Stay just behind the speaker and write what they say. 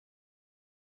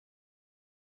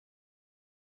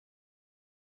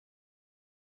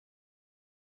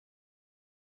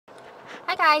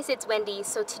Hi guys, it's Wendy.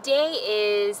 So today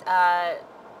is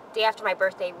day after my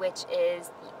birthday, which is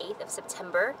the 8th of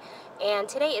September. And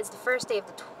today is the first day of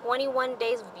the 21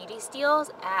 days of beauty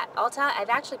steals at Ulta. I've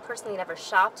actually personally never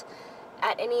shopped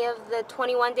at any of the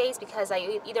 21 days because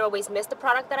I either always miss the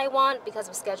product that I want because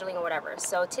of scheduling or whatever.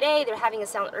 So today they're having a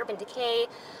sale on Urban Decay,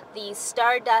 the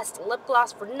Stardust lip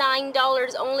gloss for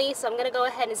 $9 only. So I'm going to go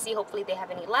ahead and see, hopefully they have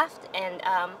any left. And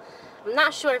I'm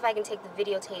not sure if I can take the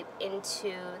videotape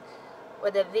into or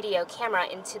the video camera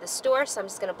into the store, so I'm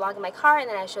just going to vlog in my car and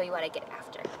then I'll show you what I get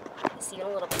after. See you in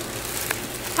a little bit.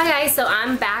 Hi guys, so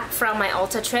I'm back from my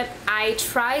Ulta trip. I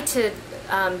tried to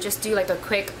just do like a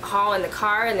quick haul in the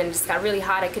car and then it just got really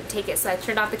hot. I couldn't take it, so I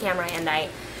turned off the camera and I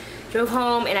drove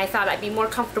home, and I thought I'd be more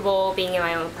comfortable being in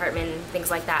my own apartment and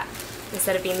things like that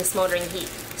instead of being the smoldering heat.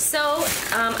 So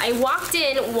I walked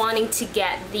in wanting to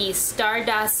get the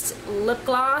Stardust lip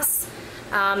gloss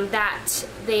that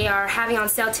they are having on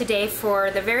sale today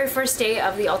for the very first day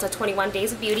of the Ulta 21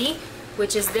 Days of Beauty,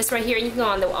 which is this right here. You can go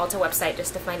on the Ulta website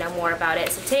just to find out more about it.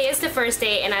 So today is the first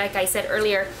day, and like I said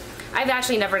earlier, I've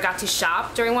actually never got to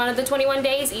shop during one of the 21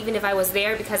 days, even if I was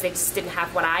there, because they just didn't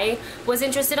have what I was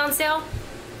interested on sale.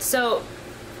 So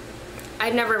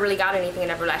I've never really got anything. I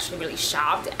never actually really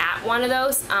shopped at one of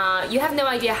those. You have no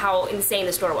idea how insane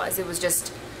the store was. It was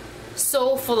just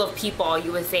so full of people,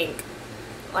 you would think.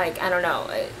 Like, I don't know,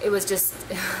 it was just,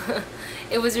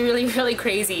 it was really, really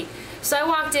crazy. So I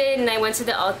walked in and I went to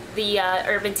the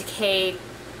Urban Decay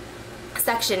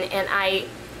section, and I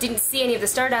didn't see any of the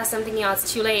Stardust. I'm thinking, oh,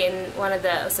 it's too late, and one of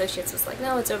the associates was like,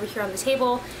 no, it's over here on the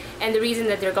table. And the reason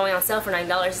that they're going on sale for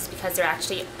 $9 is because they're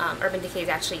actually, Urban Decay is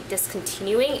actually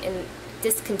discontinuing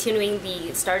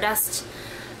the Stardust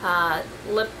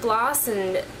lip gloss,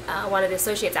 and one of the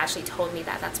associates actually told me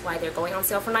that that's why they're going on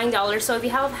sale for $9. So if you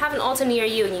have an Ulta near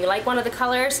you and you like one of the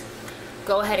colors,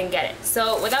 go ahead and get it.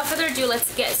 So without further ado,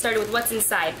 let's get started with what's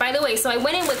inside. By the way, so I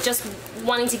went in with just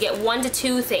wanting to get 1 to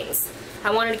 2 things. I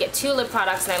wanted to get 2 lip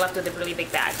products, and I left with a really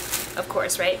big bag, of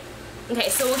course, right? Okay,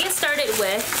 so we'll get started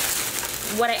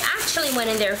with what I actually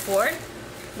went in there for,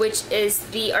 which is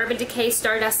the Urban Decay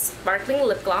Stardust Sparkling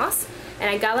Lip Gloss. And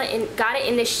I got it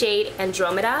in the shade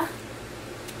Andromeda,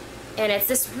 and it's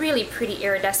this really pretty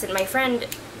iridescent. My friend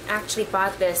actually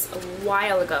bought this a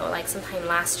while ago, like sometime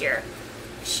last year.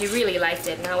 She really liked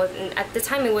it, and at the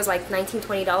time it was like $19,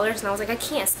 $20, and I was like, I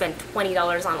can't spend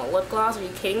 $20 on a lip gloss. Are you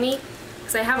kidding me?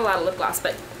 Because I have a lot of lip gloss,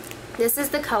 but this is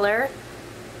the color.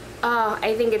 Oh,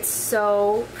 I think it's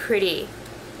so pretty.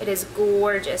 It is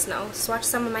gorgeous. Now, swatch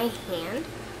some of my hand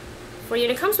for you.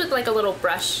 And it comes with like a little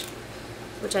brush,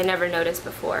 which I never noticed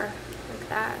before, like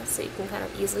that, so you can kind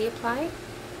of easily apply.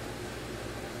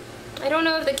 I don't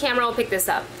know if the camera will pick this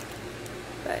up,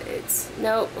 but it's,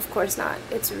 no, of course not.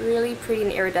 It's really pretty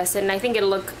and iridescent, and I think it'll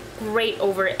look great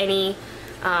over any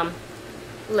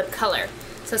lip color.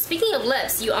 So speaking of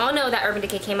lips, you all know that Urban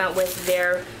Decay came out with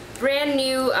their brand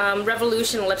new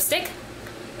Revolution lipstick,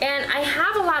 and I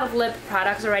have a lot of lip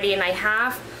products already, and I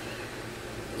have,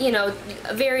 you know,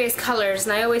 various colors,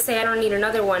 and I always say I don't need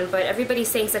another one, but everybody's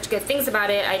saying such good things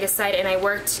about it. I decided, and I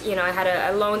worked, you know, I had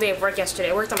a long day of work yesterday.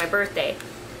 I worked on my birthday,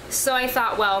 so I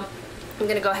thought, well, I'm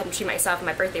gonna go ahead and treat myself.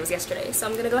 My birthday was yesterday, so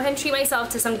I'm gonna go ahead and treat myself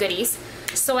to some goodies.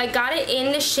 So I got it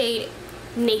in the shade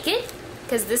Naked,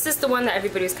 because this is the one that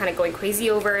everybody was kind of going crazy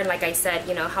over, and like I said,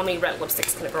 you know, how many red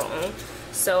lipsticks can a girl own?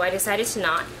 So I decided to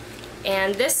not.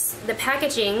 And this, the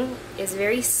packaging is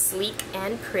very sleek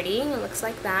and pretty. It looks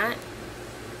like that.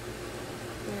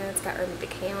 It's got Urban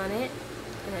Decay on it,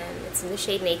 and it's in the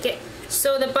shade Naked.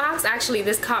 So the box, actually,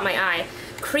 this caught my eye.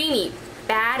 Creamy,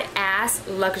 badass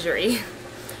luxury.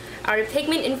 Our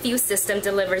pigment-infused system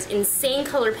delivers insane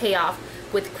color payoff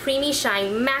with creamy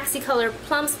shine, maxi color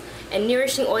plumps, and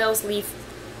nourishing oils leave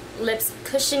lips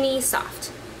cushiony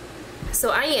soft. So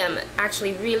I am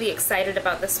actually really excited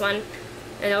about this one.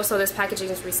 And also this packaging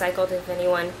is recycled, if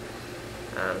anyone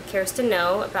cares to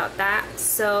know about that.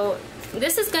 So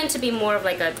this is going to be more of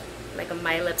like a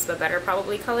My Lips But Better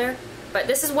probably color, but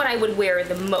this is what I would wear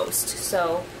the most,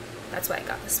 so that's why I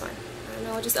got this one. I don't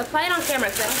know, I'll just apply it on camera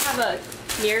because I don't have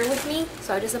a mirror with me,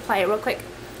 so I'll just apply it real quick.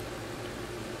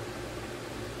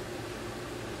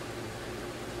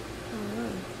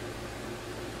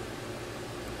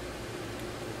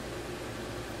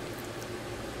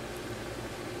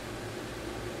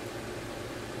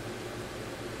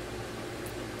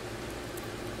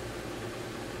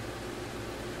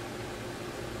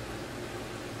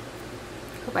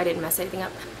 Hope I didn't mess anything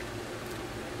up.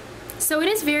 So it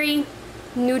is very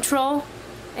neutral,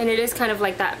 and it is kind of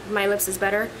like that My Lips Is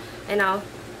Better. And I'll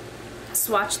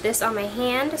swatch this on my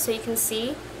hand so you can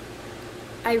see.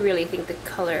 I really think the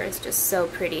color is just so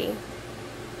pretty.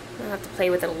 I'll have to play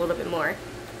with it a little bit more.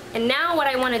 And now what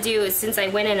I want to do is, since I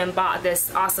went in and bought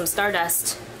this awesome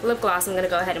Stardust lip gloss, I'm going to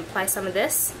go ahead and apply some of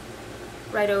this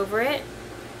right over it.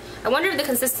 I wonder if the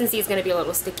consistency is going to be a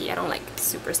little sticky. I don't like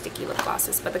super sticky lip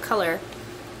glosses, but the color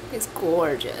is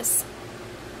gorgeous.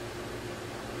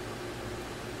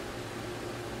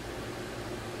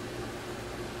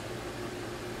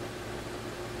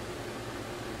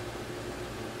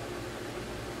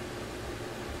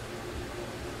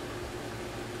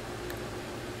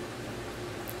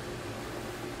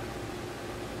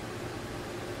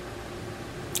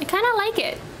 I kind of like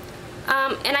it.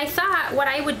 And I thought what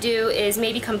I would do is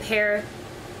maybe compare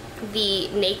the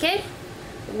Naked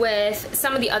with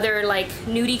some of the other like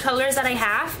nudie colors that I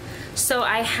have. So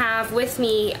I have with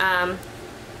me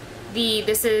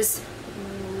this is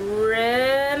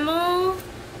Rimmel,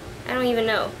 I don't even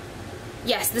know.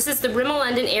 Yes, this is the Rimmel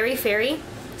London Airy Fairy.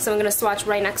 So I'm going to swatch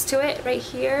right next to it, right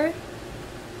here.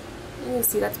 You can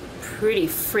see that's pretty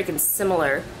freaking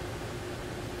similar.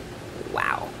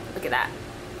 Wow, look at that.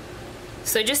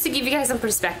 So just to give you guys some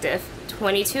perspective,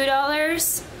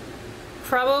 $22,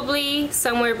 probably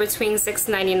somewhere between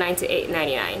 $6.99 to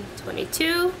 $8.99.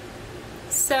 $22,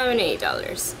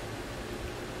 $78.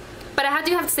 But I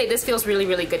do have to say, this feels really,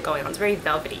 really good going on. It's very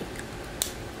velvety.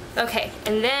 Okay,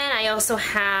 and then I also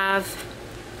have,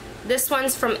 this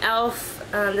one's from e.l.f.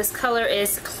 This color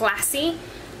is Classy,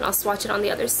 and I'll swatch it on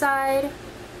the other side.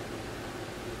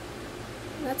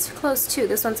 That's close too.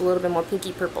 This one's a little bit more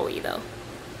pinky purple-y though.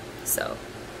 So,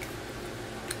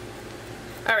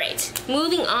 alright,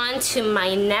 moving on to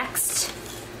my next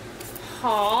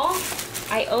haul.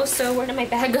 I also, where did my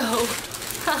bag go?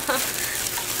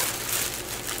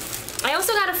 I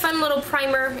also got a fun little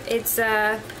primer. It's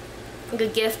a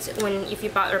good gift if you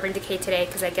bought Urban Decay today,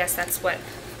 because I guess that's what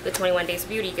the 21 Days of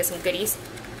Beauty, you get some goodies.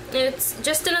 It's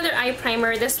just another eye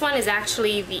primer. This one is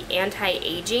actually the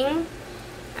Anti-Aging.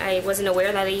 I wasn't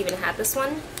aware that I even had this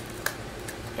one.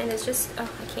 And it's just,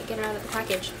 oh, I can't get it out of the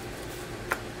package.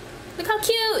 Look how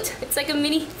cute! It's like a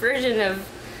mini version of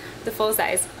the full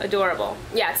size. Adorable.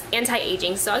 Yeah, it's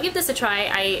anti-aging, so I'll give this a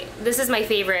try. This is my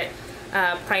favorite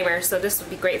primer, so this would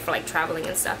be great for like traveling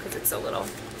and stuff because it's so little.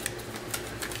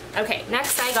 Okay,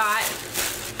 next I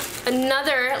got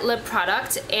another lip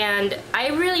product, and I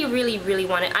really, really, really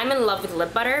want it. I'm in love with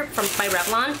lip butter by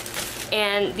Revlon,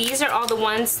 and these are all the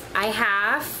ones I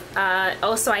have.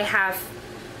 Also, I have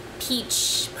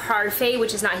Peach Parfait,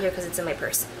 which is not here because it's in my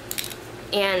purse.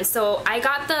 And so I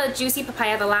got the Juicy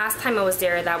Papaya the last time I was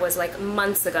there. That was like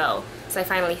months ago, so I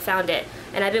finally found it.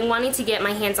 And I've been wanting to get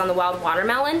my hands on the Wild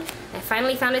Watermelon. I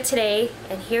finally found it today,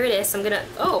 and here it is. So I'm gonna,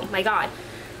 oh my god.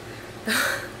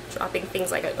 Dropping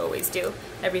things like I always do.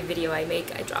 Every video I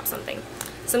make, I drop something.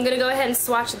 So I'm gonna go ahead and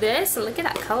swatch this, and look at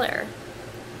that color.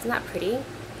 Isn't that pretty?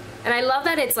 And I love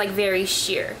that it's like very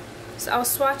sheer. So I'll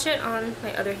swatch it on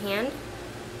my other hand.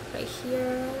 Right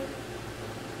here.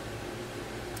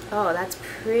 Oh, that's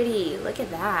pretty. Look at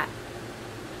that.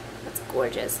 That's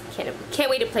gorgeous. Can't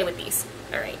wait to play with these.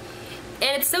 Alright.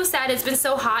 And it's so sad. It's been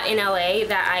so hot in LA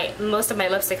that most of my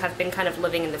lipstick have been kind of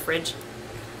living in the fridge.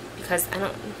 Because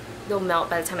they'll melt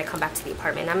by the time I come back to the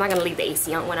apartment. I'm not going to leave the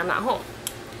AC on when I'm not home.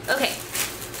 Okay.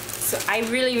 So I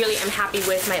really, really am happy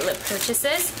with my lip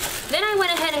purchases. Then I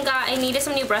went ahead and I needed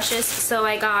some new brushes. So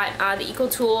I got the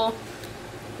ecotool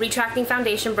retracting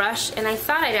foundation brush, and I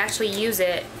thought I'd actually use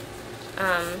it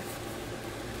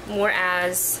more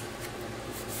as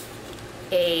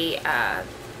a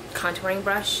contouring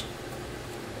brush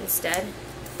instead.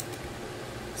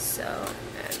 So,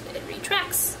 and it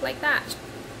retracts like that.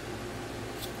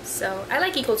 So I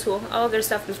like ecotool. All of their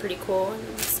stuff is pretty cool.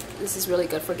 This is really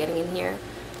good for getting in here,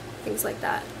 things like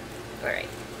that. Alright,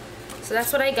 so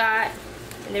that's what I got.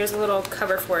 And there's a little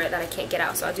cover for it that I can't get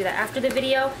out, so I'll do that after the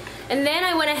video. And then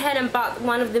I went ahead and bought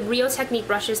one of the Rio Technique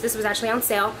brushes. This was actually on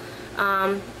sale.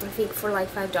 I think for like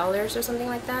 $5 or something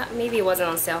like that. Maybe it wasn't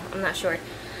on sale. I'm not sure.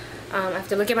 I have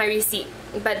to look at my receipt.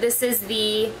 But this is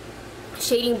the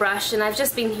shading brush, and I've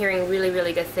just been hearing really,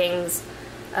 really good things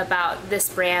about this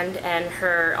brand and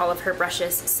all of her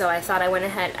brushes. So I thought I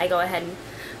go ahead and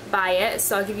buy it.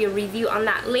 So I'll give you a review on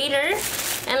that later.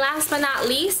 And last but not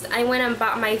least, I went and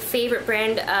bought my favorite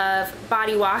brand of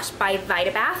body wash by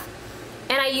Vitabath.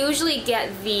 And I usually get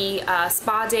the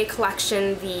Spa Day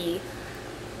collection, the,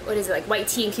 what is it, like white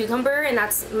tea and cucumber, and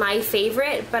that's my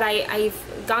favorite. But I've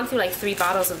gone through like 3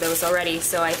 bottles of those already,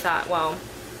 so I thought, well,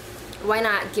 why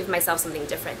not give myself something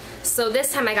different? So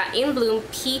this time I got In Bloom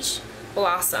Beach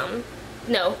Blossom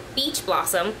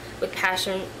with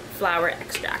passion flower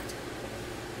extract.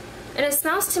 And it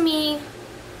smells to me,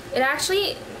 it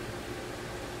actually,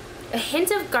 a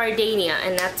hint of gardenia,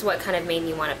 and that's what kind of made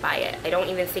me want to buy it. I don't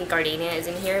even think gardenia is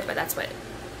in here, but that's what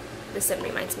this scent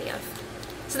reminds me of.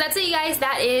 So that's it, you guys.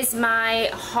 That is my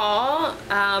haul.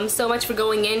 So much for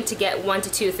going in to get 1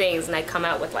 to 2 things, and I come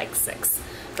out with like 6.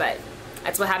 But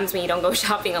that's what happens when you don't go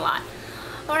shopping a lot.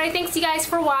 Alright, thanks you guys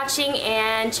for watching,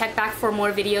 and check back for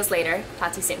more videos later.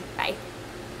 Talk to you soon. Bye.